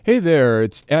Hey there,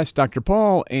 it's Ask Dr.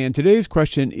 Paul, and today's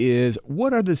question is,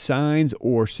 what are the signs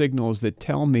or signals that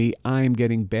tell me I'm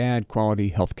getting bad quality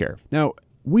health care? Now,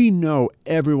 we know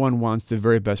everyone wants the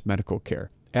very best medical care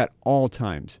at all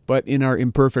times, but in our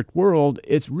imperfect world,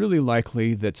 it's really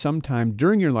likely that sometime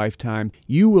during your lifetime,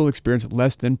 you will experience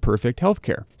less than perfect health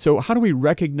care. So how do we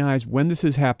recognize when this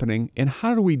is happening, and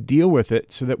how do we deal with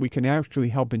it so that we can actually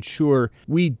help ensure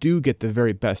we do get the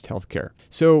very best health care?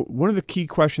 So one of the key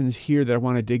questions here that I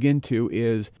want to dig into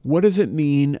is, what does it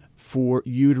mean for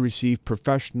you to receive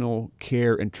professional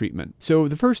care and treatment? So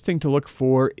the first thing to look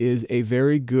for is a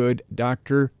very good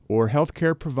doctor or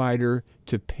healthcare provider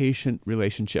to patient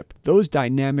relationship. Those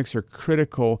dynamics are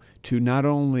critical to not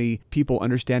only people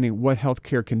understanding what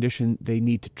healthcare condition they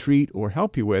need to treat or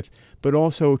help you with, but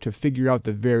also to figure out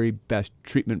the very best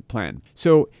treatment plan.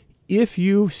 So if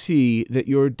you see that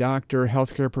your doctor,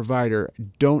 healthcare provider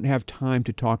don't have time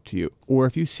to talk to you, or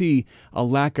if you see a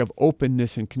lack of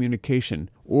openness and communication,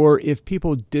 or if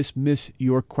people dismiss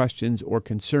your questions or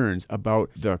concerns about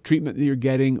the treatment that you're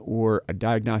getting or a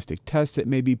diagnostic test that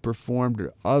may be performed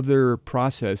or other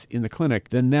process in the clinic,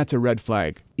 then that's a red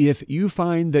flag. If you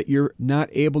find that you're not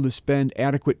able to spend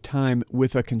adequate time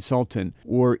with a consultant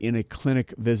or in a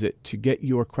clinic visit to get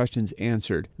your questions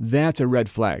answered, that's a red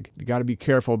flag. You got to be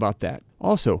careful about that.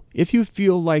 Also, if you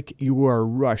feel like you are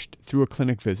rushed through a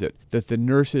clinic visit, that the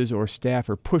nurses or staff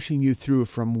are pushing you through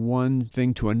from one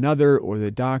thing to another, or the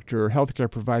doctor or healthcare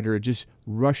provider are just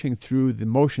rushing through the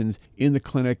motions in the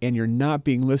clinic and you're not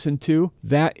being listened to,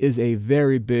 that is a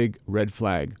very big red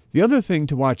flag. The other thing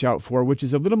to watch out for, which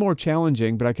is a little more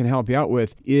challenging, but I can help you out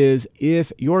with, is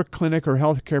if your clinic or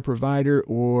healthcare provider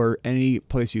or any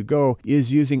place you go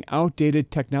is using outdated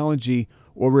technology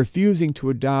or refusing to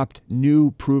adopt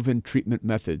new proven treatment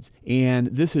methods. And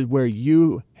this is where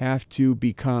you have to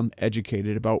become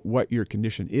educated about what your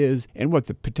condition is and what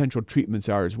the potential treatments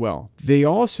are as well. They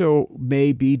also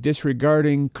may be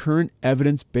disregarding current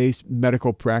evidence-based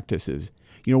medical practices.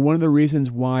 You know, one of the reasons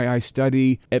why I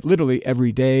study literally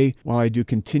every day, while I do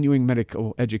continuing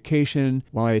medical education,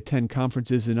 while I attend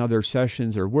conferences and other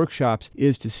sessions or workshops,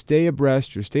 is to stay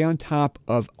abreast or stay on top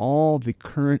of all the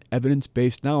current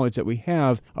evidence-based knowledge that we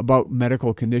have about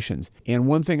medical conditions. And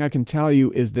one thing I can tell you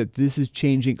is that this is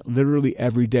changing literally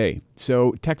every day.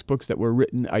 So textbooks that were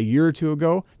written a year or two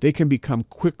ago, they can become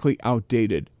quickly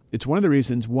outdated. It's one of the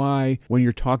reasons why when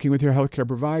you're talking with your healthcare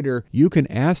provider, you can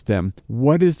ask them,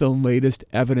 what does the latest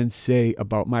evidence say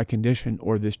about my condition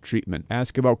or this treatment?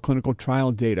 Ask about clinical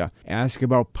trial data. Ask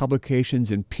about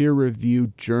publications in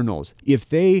peer-reviewed journals. If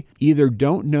they either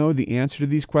don't know the answer to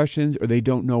these questions or they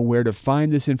don't know where to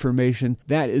find this information,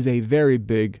 that is a very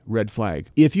big red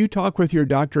flag. If you talk with your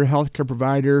doctor or healthcare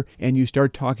provider and you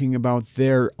start talking about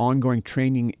their ongoing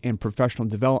training and professional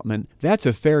development, that's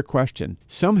a fair question.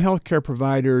 Some healthcare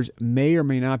providers may or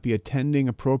may not be attending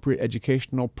appropriate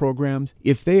educational programs.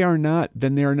 If they are not,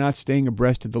 then they are not staying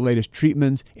abreast of the latest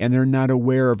treatments, and they're not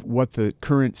aware of what the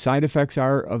current side effects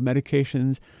are of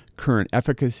medications, current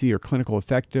efficacy or clinical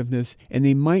effectiveness, and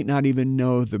they might not even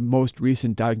know the most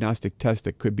recent diagnostic test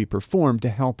that could be performed to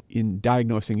help in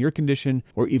diagnosing your condition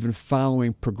or even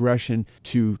following progression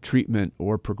to treatment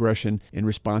or progression in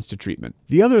response to treatment.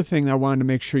 The other thing I wanted to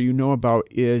make sure you know about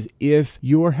is if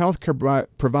your healthcare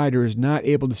provider is not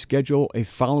able to schedule a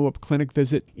follow-up clinic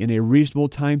visit in a reasonable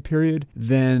time period,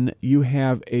 then you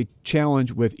have a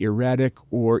challenge with erratic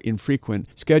or infrequent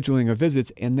scheduling of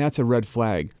visits, and that's a red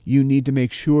flag. You need to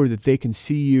make sure that they can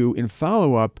see you in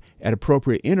follow-up at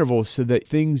appropriate intervals so that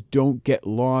things don't get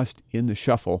lost in the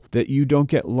shuffle, that you don't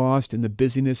get lost in the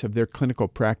busyness of their clinical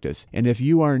practice. And if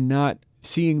you are not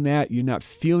seeing that, you're not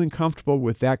feeling comfortable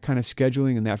with that kind of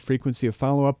scheduling and that frequency of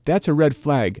follow-up, that's a red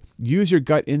flag. Use your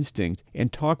gut instinct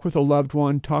and talk with a loved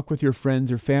one, talk with your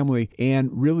friends or family, and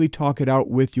really talk it out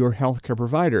with your healthcare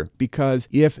provider. Because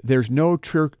if there's no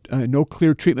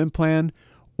clear treatment plan,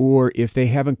 or if they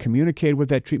haven't communicated what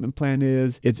that treatment plan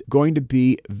is, it's going to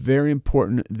be very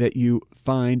important that you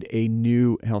find a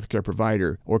new healthcare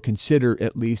provider or consider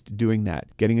at least doing that,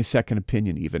 getting a second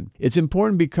opinion even. It's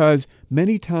important because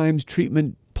many times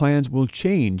treatment plans will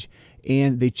change,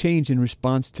 and they change in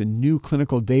response to new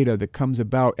clinical data that comes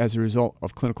about as a result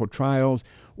of clinical trials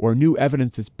or new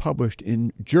evidence that's published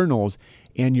in journals,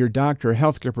 and your doctor or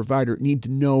healthcare provider need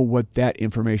to know what that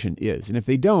information is. And if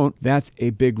they don't, that's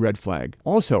a big red flag.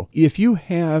 Also, if you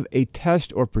have a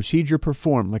test or procedure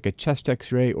performed, like a chest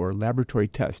x-ray or a laboratory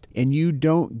test, and you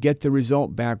don't get the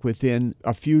result back within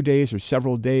a few days or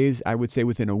several days, I would say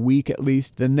within a week at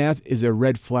least, then that is a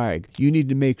red flag. You need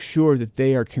to make sure that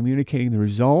they are communicating the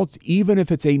results even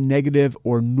if it's a negative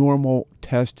or normal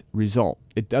test result.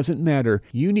 It doesn't matter.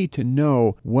 You need to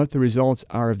know what the results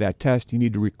are of that test. You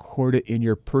need to record it in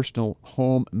your personal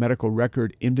home medical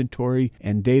record inventory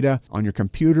and data on your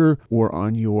computer or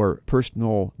on your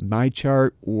personal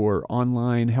MyChart or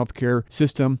online healthcare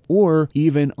system, or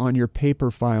even on your paper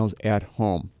files at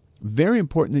home. Very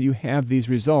important that you have these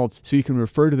results so you can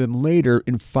refer to them later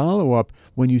in follow-up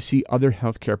when you see other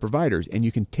healthcare providers, and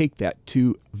you can take that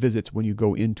to visits when you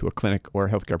go into a clinic or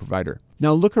a healthcare provider.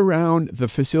 Now look around the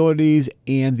facilities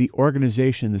and the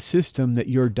organization, the system that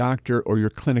your doctor or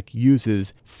your clinic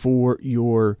uses for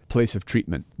your place of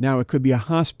treatment. Now it could be a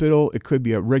hospital, it could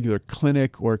be a regular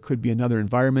clinic, or it could be another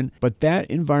environment, but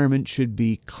that environment should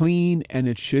be clean and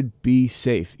it should be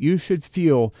safe. You should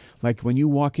feel like when you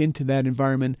walk into that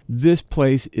environment, this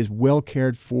place is well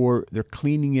cared for, they're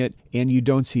cleaning it, and you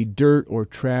don't see dirt or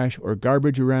trash or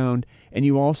garbage around. And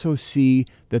you also see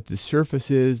that the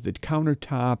surfaces, the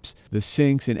countertops, the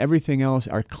sinks, and everything else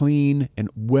are clean and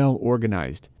well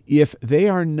organized. If they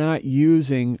are not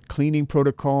using cleaning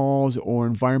protocols or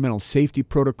environmental safety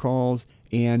protocols,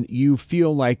 and you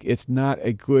feel like it's not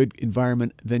a good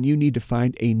environment, then you need to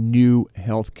find a new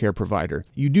healthcare provider.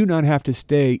 You do not have to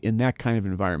stay in that kind of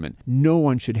environment. No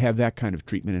one should have that kind of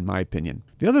treatment, in my opinion.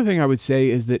 The other thing I would say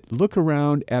is that look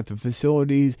around at the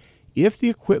facilities. If the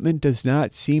equipment does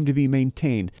not seem to be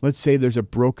maintained, let's say there's a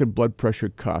broken blood pressure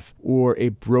cuff or a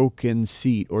broken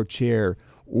seat or chair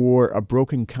or a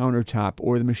broken countertop,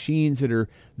 or the machines that are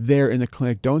there in the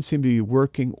clinic don't seem to be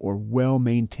working or well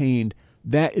maintained,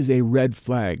 that is a red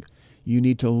flag. You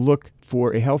need to look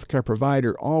for a healthcare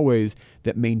provider always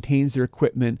that maintains their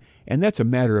equipment, and that's a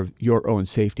matter of your own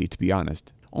safety, to be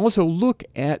honest. Also, look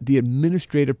at the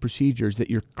administrative procedures that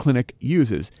your clinic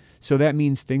uses. So that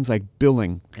means things like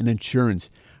billing and insurance.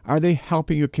 Are they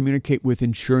helping you communicate with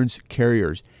insurance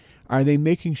carriers? Are they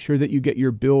making sure that you get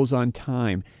your bills on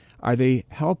time? Are they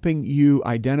helping you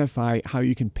identify how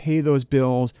you can pay those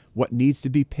bills, what needs to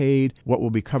be paid, what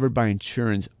will be covered by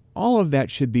insurance? All of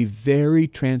that should be very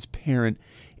transparent,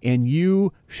 and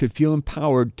you should feel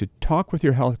empowered to talk with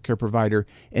your healthcare provider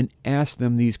and ask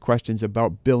them these questions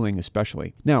about billing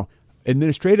especially. Now,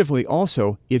 administratively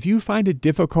also, if you find it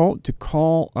difficult to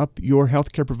call up your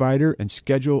healthcare provider and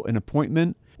schedule an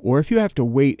appointment, or if you have to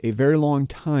wait a very long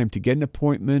time to get an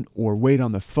appointment or wait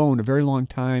on the phone a very long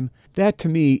time, that to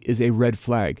me is a red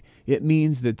flag. It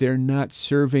means that they're not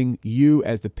serving you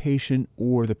as the patient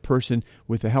or the person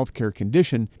with a healthcare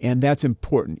condition, and that's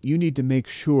important. You need to make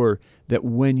sure that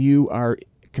when you are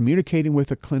communicating with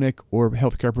a clinic or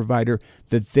healthcare provider,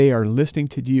 that they are listening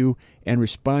to you and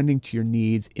responding to your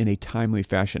needs in a timely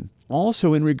fashion.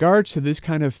 Also, in regards to this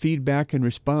kind of feedback and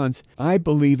response, I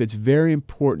believe it's very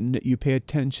important that you pay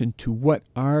attention to what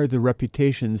are the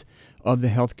reputations of the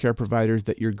healthcare providers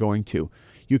that you're going to.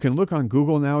 You can look on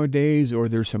Google nowadays, or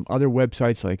there's some other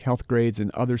websites like HealthGrades and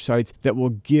other sites that will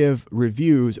give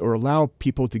reviews or allow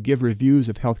people to give reviews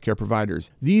of healthcare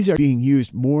providers. These are being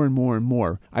used more and more and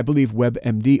more. I believe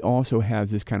WebMD also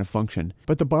has this kind of function.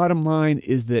 But the bottom line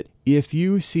is that if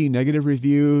you see negative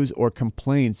reviews or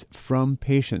complaints from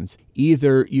patients,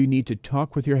 either you need to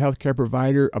talk with your healthcare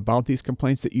provider about these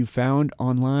complaints that you found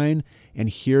online and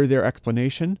hear their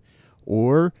explanation,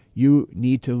 or you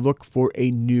need to look for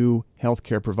a new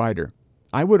healthcare provider.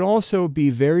 I would also be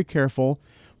very careful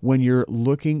when you're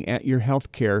looking at your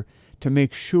healthcare to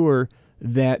make sure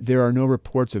that there are no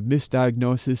reports of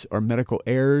misdiagnosis or medical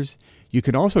errors. You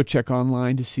can also check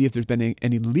online to see if there's been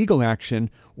any legal action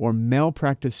or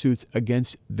malpractice suits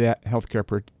against that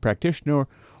healthcare practitioner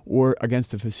or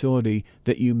against the facility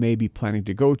that you may be planning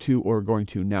to go to or going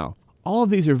to now. All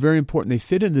of these are very important. They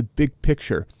fit in the big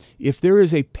picture. If there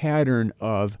is a pattern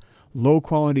of low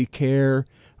quality care,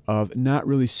 of not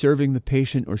really serving the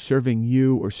patient or serving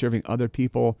you or serving other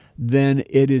people, then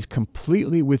it is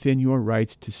completely within your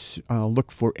rights to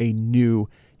look for a new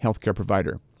healthcare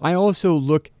provider. I also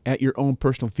look at your own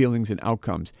personal feelings and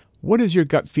outcomes. What is your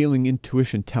gut feeling,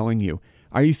 intuition telling you?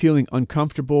 Are you feeling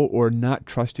uncomfortable or not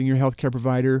trusting your healthcare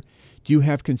provider? Do you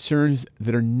have concerns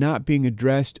that are not being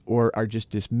addressed or are just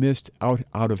dismissed out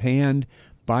of hand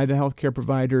by the healthcare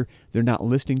provider? They're not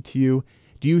listening to you.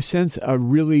 Do you sense a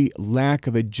really lack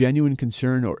of a genuine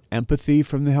concern or empathy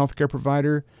from the healthcare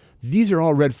provider? These are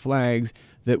all red flags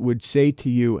that would say to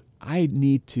you, I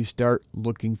need to start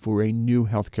looking for a new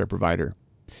healthcare provider.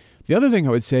 The other thing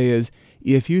I would say is,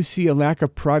 if you see a lack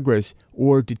of progress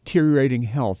or deteriorating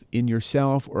health in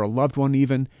yourself or a loved one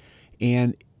even,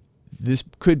 and this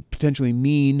could potentially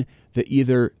mean that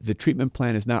either the treatment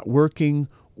plan is not working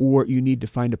or you need to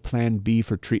find a plan B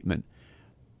for treatment.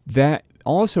 That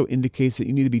also indicates that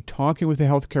you need to be talking with a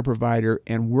healthcare provider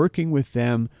and working with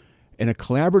them in a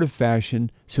collaborative fashion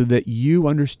so that you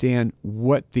understand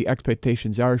what the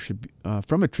expectations are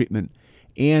from a treatment,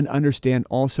 and understand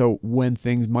also when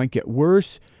things might get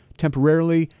worse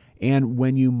temporarily and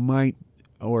when you might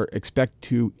or expect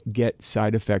to get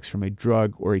side effects from a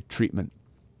drug or a treatment.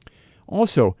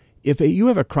 Also, if you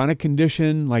have a chronic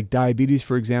condition like diabetes,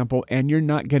 for example, and you're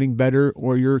not getting better,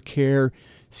 or your care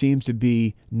seems to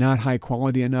be not high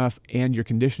quality enough and your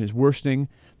condition is worsening,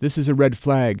 this is a red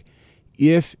flag.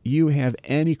 If you have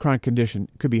any chronic condition,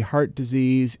 it could be heart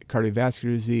disease,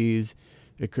 cardiovascular disease,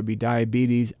 it could be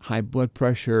diabetes, high blood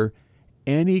pressure,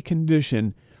 any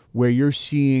condition where you're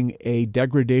seeing a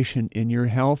degradation in your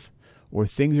health, or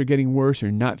things are getting worse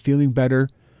or not feeling better,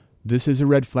 this is a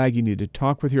red flag. You need to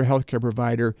talk with your healthcare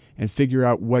provider and figure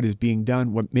out what is being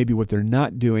done, what they're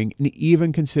not doing, and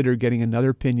even consider getting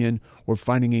another opinion or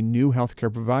finding a new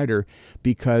healthcare provider,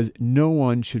 because no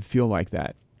one should feel like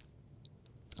that.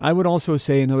 I would also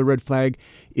say another red flag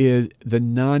is the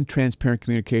non-transparent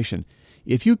communication.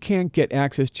 If you can't get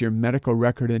access to your medical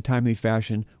record in a timely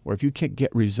fashion, or if you can't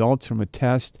get results from a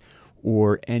test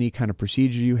or any kind of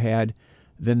procedure you had,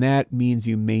 then that means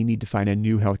you may need to find a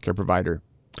new healthcare provider.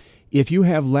 If you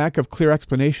have lack of clear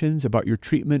explanations about your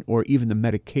treatment or even the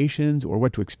medications or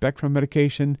what to expect from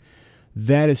medication,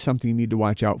 that is something you need to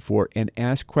watch out for and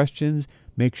ask questions.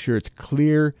 Make sure it's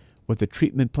clear what the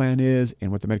treatment plan is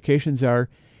and what the medications are.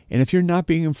 And if you're not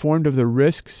being informed of the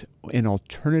risks and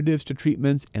alternatives to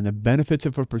treatments and the benefits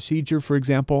of a procedure, for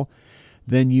example,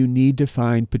 then you need to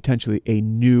find potentially a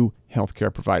new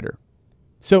healthcare provider.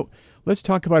 So let's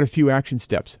talk about a few action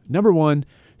steps. Number one,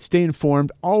 stay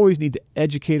informed. Always need to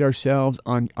educate ourselves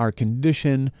on our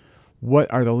condition. What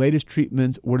are the latest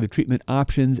treatments? What are the treatment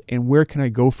options? And where can I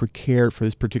go for care for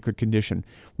this particular condition?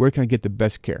 Where can I get the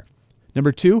best care?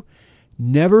 Number two,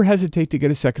 never hesitate to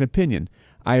get a second opinion.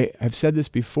 I have said this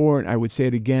before, and I would say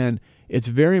it again. It's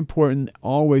very important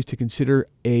always to consider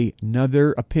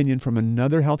another opinion from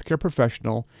another healthcare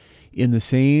professional in the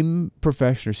same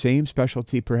profession or same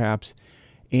specialty perhaps,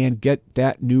 and get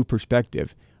that new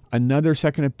perspective. Another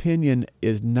second opinion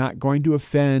is not going to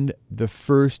offend the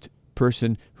first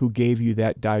person who gave you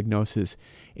that diagnosis.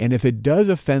 And if it does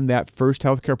offend that first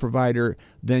healthcare provider,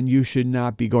 then you should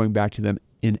not be going back to them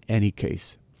in any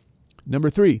case. Number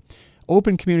three,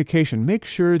 open communication. Make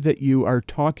sure that you are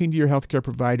talking to your healthcare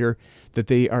provider, that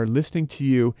they are listening to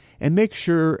you, and make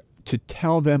sure to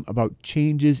tell them about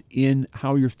changes in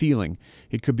how you're feeling.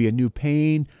 It could be a new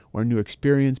pain or a new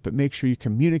experience, but make sure you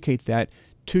communicate that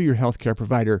to your healthcare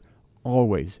provider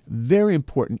always. Very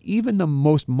important, even the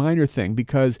most minor thing,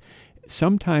 because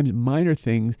sometimes minor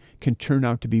things can turn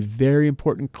out to be very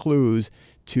important clues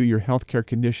to your healthcare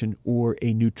condition or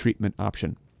a new treatment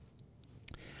option.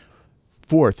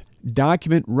 Fourth,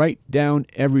 document, write down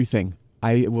everything.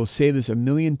 I will say this a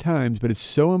million times, but it's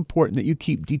so important that you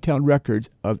keep detailed records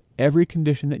of every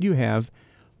condition that you have,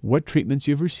 what treatments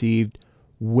you've received,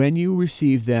 when you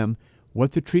received them,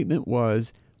 what the treatment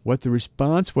was, what the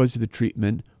response was to the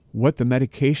treatment, what the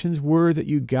medications were that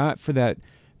you got for that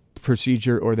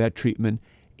procedure or that treatment,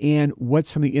 and what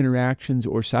some of the interactions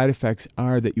or side effects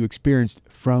are that you experienced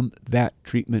from that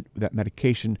treatment, that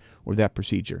medication, or that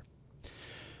procedure.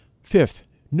 Fifth,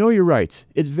 know your rights.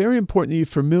 It's very important that you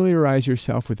familiarize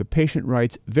yourself with the patient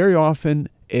rights. Very often,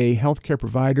 a healthcare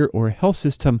provider or a health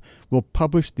system will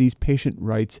publish these patient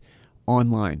rights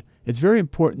online. It's very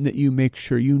important that you make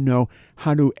sure you know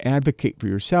how to advocate for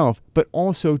yourself, but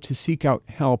also to seek out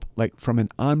help, like from an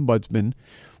ombudsman,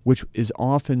 which is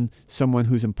often someone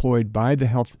who's employed by the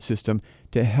health system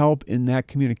to help in that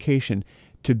communication,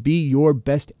 to be your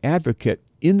best advocate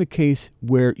in the case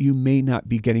where you may not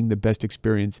be getting the best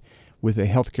experience with a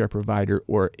healthcare provider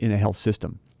or in a health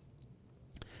system.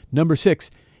 Number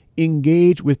six,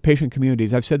 engage with patient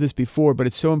communities. I've said this before, but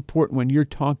it's so important when you're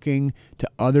talking to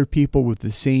other people with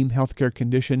the same healthcare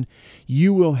condition.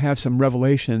 You will have some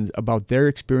revelations about their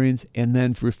experience, and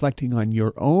then reflecting on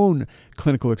your own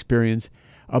clinical experience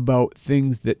about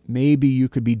things that maybe you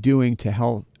could be doing to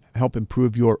help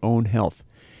improve your own health.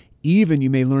 Even you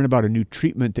may learn about a new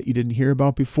treatment that you didn't hear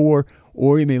about before,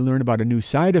 or you may learn about a new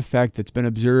side effect that's been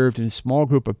observed in a small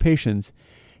group of patients.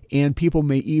 And people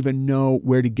may even know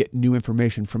where to get new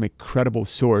information from a credible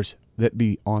source, that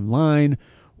be online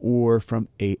or from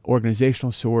an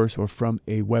organizational source or from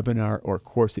a webinar or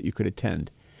course that you could attend.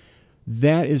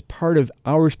 That is part of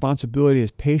our responsibility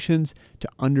as patients, to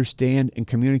understand and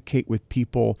communicate with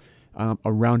people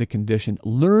around a condition.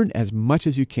 Learn as much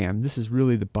as you can. This is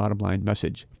really the bottom line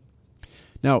message.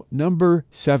 Now, number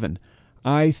 7,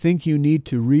 I think you need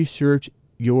to research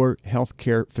your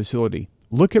healthcare facility.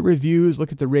 Look at reviews,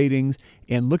 look at the ratings,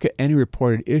 and look at any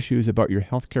reported issues about your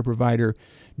healthcare provider.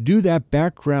 Do that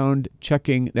background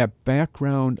checking, that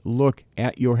background look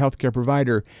at your healthcare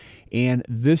provider. And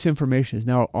this information is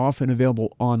now often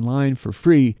available online for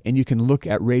free, and you can look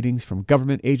at ratings from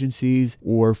government agencies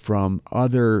or from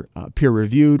other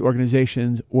peer-reviewed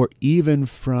organizations, or even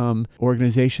from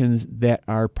organizations that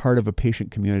are part of a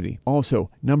patient community. Also,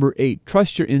 number 8,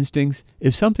 trust your instincts.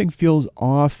 If something feels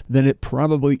off, then it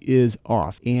probably is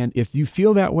off. And if you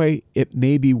feel that way, it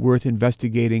may be worth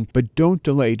investigating, but don't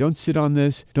delay. Don't sit on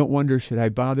this. Don't wonder, should I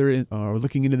bother or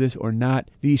looking into this or not?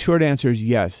 The short answer is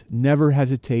yes. Never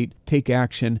hesitate. Take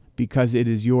action, because it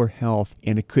is your health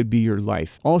and it could be your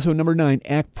life. Also, number 9,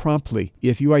 act promptly.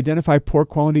 If you identify poor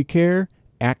quality care,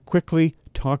 act quickly.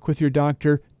 Talk with your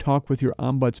doctor, talk with your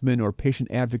ombudsman or patient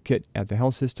advocate at the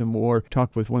health system, or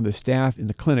talk with one of the staff in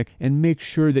the clinic, and make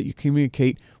sure that you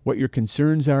communicate what your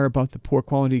concerns are about the poor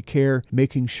quality care,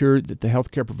 making sure that the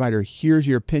healthcare provider hears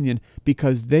your opinion,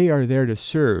 because they are there to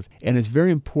serve. And it's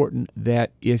very important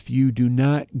that if you do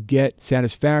not get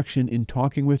satisfaction in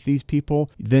talking with these people,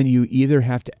 then you either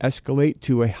have to escalate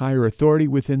to a higher authority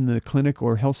within the clinic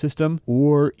or health system,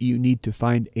 or you need to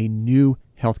find a new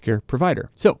healthcare provider.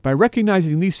 So by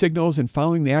recognizing these signals and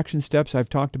following the action steps I've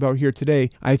talked about here today,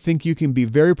 I think you can be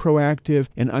very proactive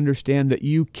and understand that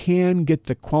you can get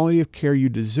the quality of care you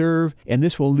deserve, and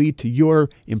this will lead to your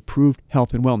improved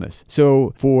health and wellness.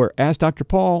 So for Ask Dr.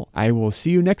 Paul, I will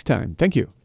see you next time. Thank you.